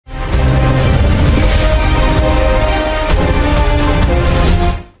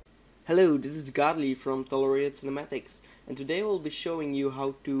Hello, this is Godly from Tolerated Cinematics, and today we'll be showing you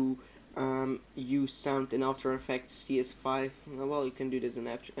how to use sound in After Effects CS5. Well, you can do this in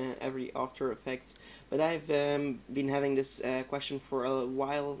every After Effects, but I've been having this question for a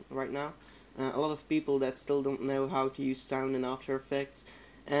while right now. A lot of people that still don't know how to use sound in After Effects,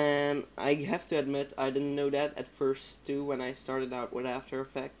 and I have to admit I didn't know that at first too when I started out with After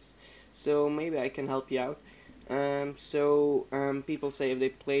Effects, so maybe I can help you out. People say if they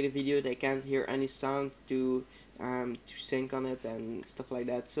play the video they can't hear any sound to sync on it and stuff like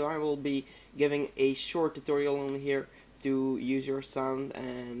that. So I will be giving a short tutorial on here to use your sound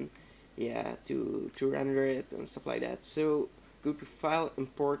and yeah, to render it and stuff like that. So go to File,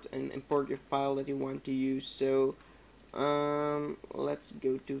 Import, and import your file that you want to use. So let's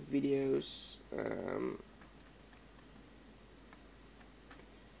go to Videos.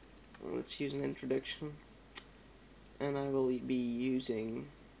 Let's use an introduction. And I will be using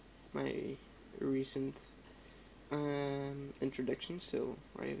my recent introduction, so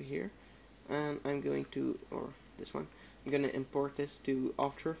right over here, and I'm going to, or this one, I'm gonna import this to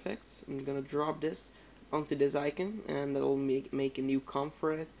After Effects. I'm gonna drop this onto this icon, and that'll make a new comp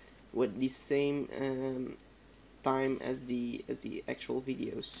for it with the same time as the actual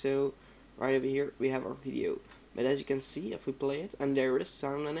video. So right over here we have our video, but as you can see, if we play it, and there is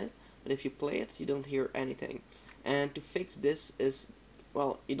sound in it, but if you play it you don't hear anything. And to fix this is,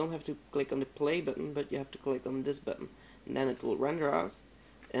 well, you don't have to click on the play button, but you have to click on this button, and then it will render out.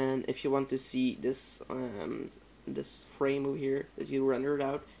 And if you want to see this this frame over here that you rendered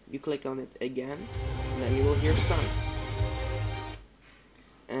out, you click on it again, and then you will hear sound.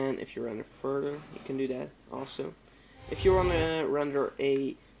 And if you render further, you can do that also. If you want to render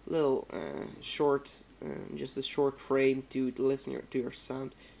a little short, just a short frame to listen to your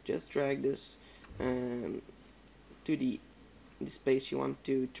sound, just drag this to the space you want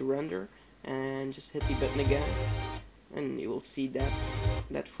to render, and just hit the button again, and you will see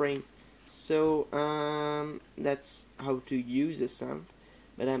that frame. So that's how to use the sound,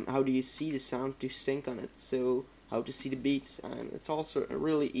 but how do you see the sound to sync on it? So how to see the beats, and it's also a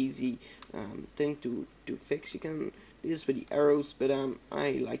really easy thing to fix. You can do this with the arrows, but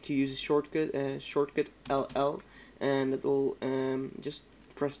I like to use a shortcut LL, and it will just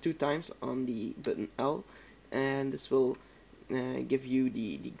press 2 times on the button L, and this will give you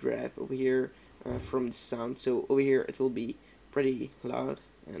the graph over here from the sound. So over here it will be pretty loud,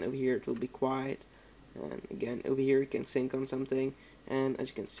 and over here it will be quiet, and again over here you can sync on something, and as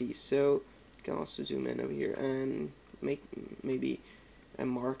you can see, so you can also zoom in over here and make maybe a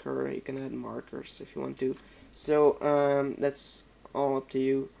marker. You can add markers if you want to, so that's all up to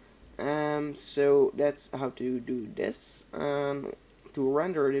you. So that's how to do this. To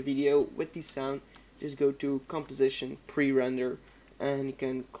render the video with the sound, just go to Composition, Pre-Render, and you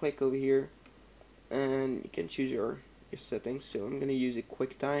can click over here, and you can choose your settings. So I'm gonna use a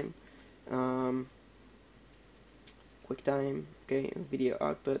QuickTime. Okay, video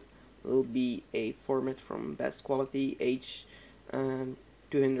output will be a format from best quality H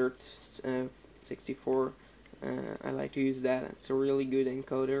 264. I like to use that. It's a really good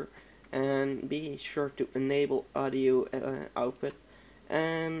encoder, and be sure to enable audio output.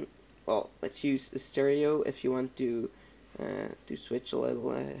 And well, let's use a stereo if you want to switch a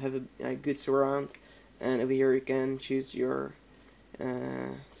little, have a good surround. And over here you can choose your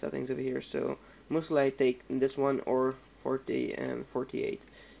settings over here. So mostly I take this one, or 40 and 48.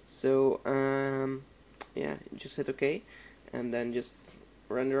 So yeah, just hit OK, and then just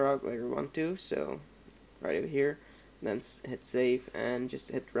render out where you want to. So right over here, then hit save and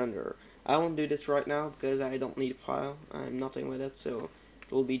just hit render. I won't do this right now because I don't need a file. I'm nothing with it, so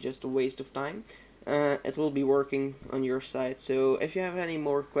it will be just a waste of time. It will be working on your side. So if you have any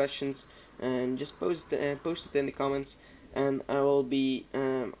more questions, just post it in the comments, and I will be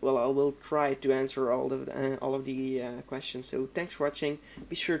well, I will try to answer all of the questions. So thanks for watching.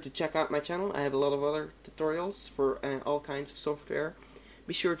 Be sure to check out my channel. I have a lot of other tutorials for all kinds of software.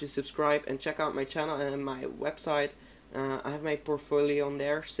 Be sure to subscribe and check out my channel and my website. I have my portfolio on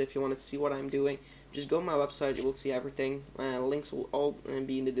there, so if you want to see what I'm doing, just go to my website, you will see everything. Links will all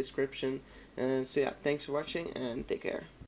be in the description. So yeah, thanks for watching, and take care.